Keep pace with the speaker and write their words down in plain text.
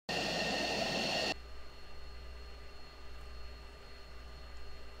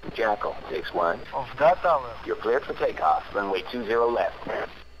Jackal, 6-1. Of that tower. You're cleared for takeoff. Runway 20 left.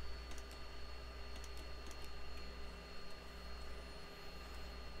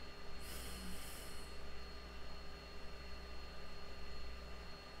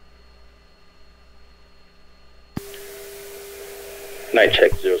 Night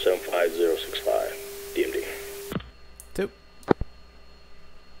check 075065, DMD. 2.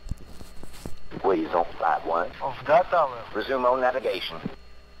 Please on 5-1. Of that tower. Resume on navigation.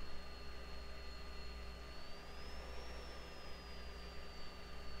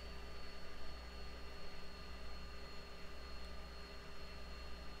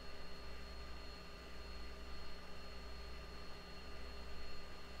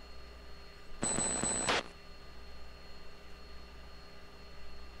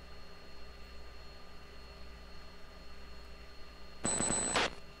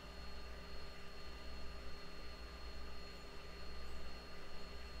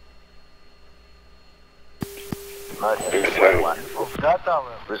 Mudhead 1-1. Of that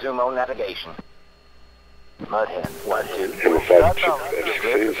tower. Resume on navigation. Mudhead 1-2. Of that tower.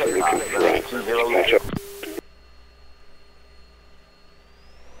 Cleared for takeoff. Runway 20 left.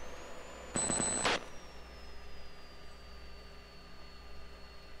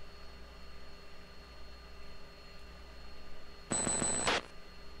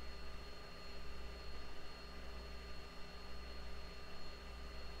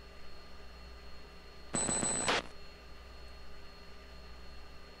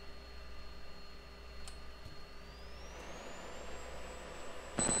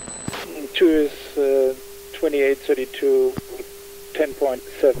 Two is 2832,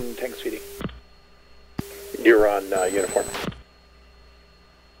 10.7 tank speeding. You're on uniform.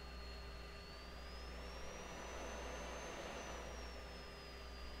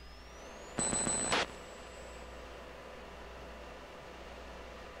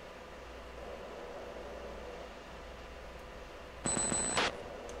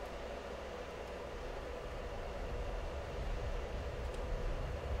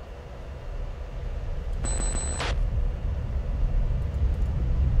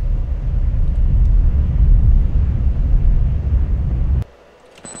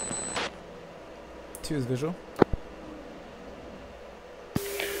 Is visual.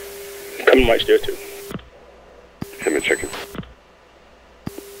 Coming right there too. Him and checking.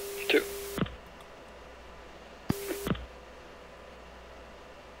 2.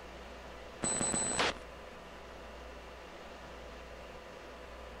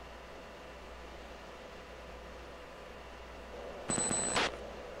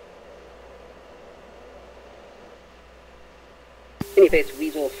 Anyface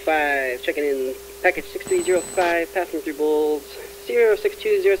Weasel 5, checking in package 6305, passing through Bulls,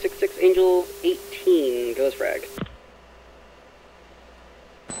 062066, Angel 18, goes frag.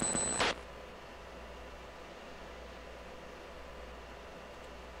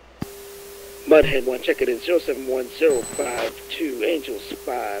 Mudhead 1, checking in 071052, Angels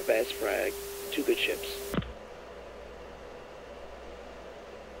 5, as frag, 2 good ships.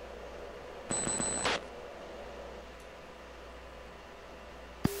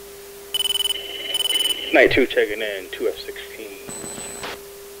 Night 2 checking in, 2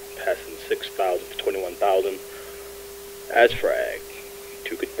 F-16s, passing 6,000 to 21,000, as frag,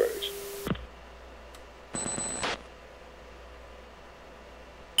 2 good birds.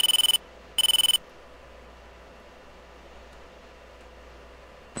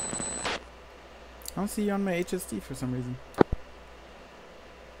 I don't see you on my HSD for some reason.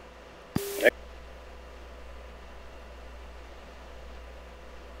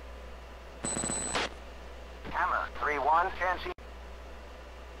 Hammer 3-1. Chancy.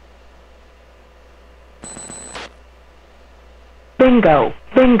 Bingo.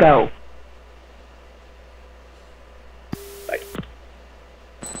 Bingo. Like,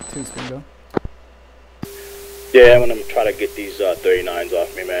 2's bingo. yeah, I'm gonna try to get these 39s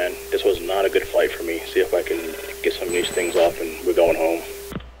off me, man. This was not a good flight for me. See if I can get some of these things off and we're going home.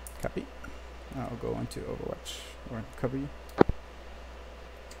 Copy. I'll go on to Overwatch or cover you.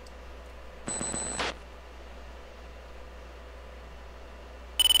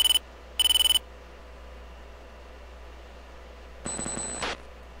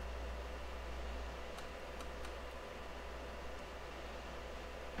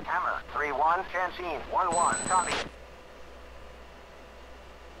 Hammer 3-1. Chancine 1-1. Copy.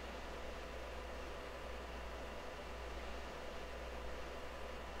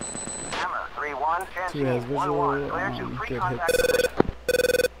 Hammer 3-1. Two has Chancine visual, 1-1. Clear to good pre-contact hits. position.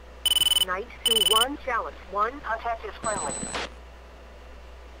 Knight 2-1, Chalice 1. Contact is friendly.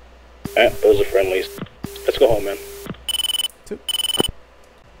 Those are friendlies. Let's go home, man. 2.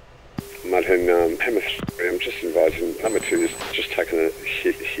 Mudhen, Hammer 3, I'm just advising number 2 is just taking a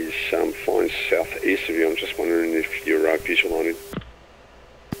hit. He's flying southeast of you. I'm just wondering if you're visual on him.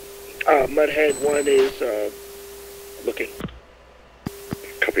 Mudhead 1 is looking.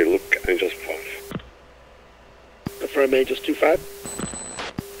 Copy, look, Angels 5. Confirm Angels 2-5.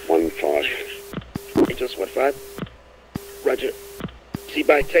 1-5. Angels 1-5. Roger. See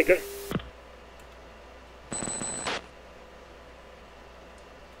by Taker.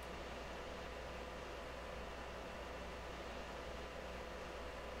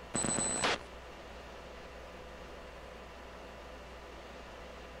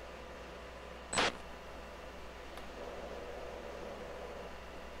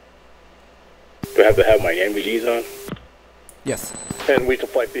 Do I have to have my NVGs on? Yes. And we can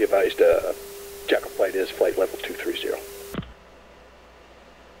flight be advised, Jackal flight is flight level 230.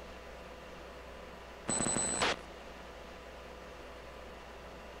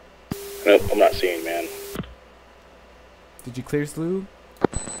 Nope, I'm not seeing, man. Did you clear slew?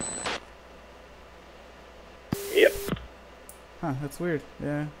 Yep. Huh, that's weird.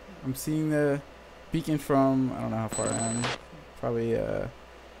 Yeah. I'm seeing the beacon from, I don't know how far I am. Probably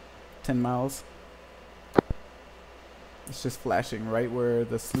 10 miles. It's just flashing right where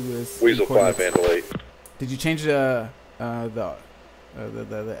the slew is. Weasel 5, Vandal 8. Did you change the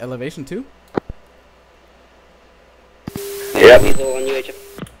elevation too? Yep. Weasel on UHF.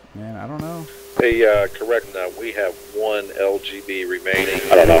 Man, I don't know. Hey, correct, we have 1 LGB remaining.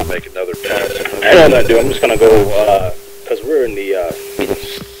 I don't know. Make another pass. I know what I'm gonna do. I'm just gonna go, because we're in the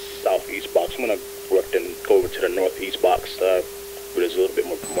southeast box. I'm gonna work and go over to the northeast box. But there's a little bit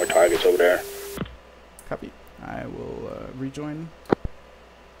more targets over there. Copy. I will rejoin.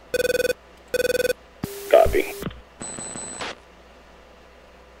 Copy.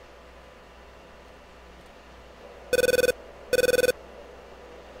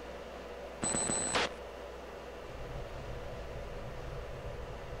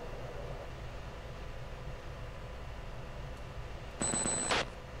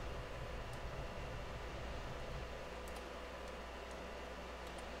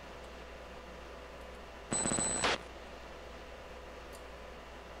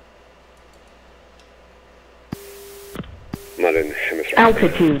 Mudhen, Hammer 3.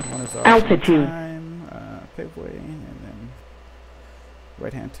 Altitude. One is our Altitude. time, paveway, and then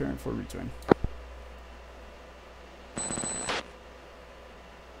right hand turn for rejoin.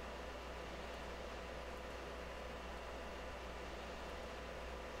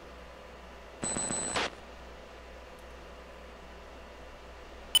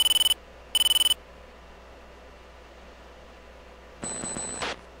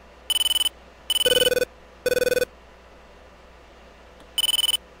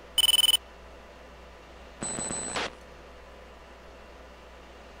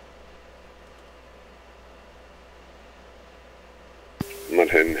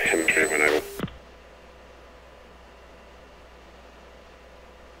 Mudhen, Hammer 3, when able.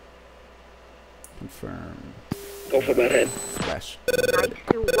 Confirm. Go for Mudhead. Slash. Night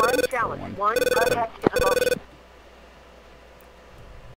 2-1 challenge. 1 ahead to the motion.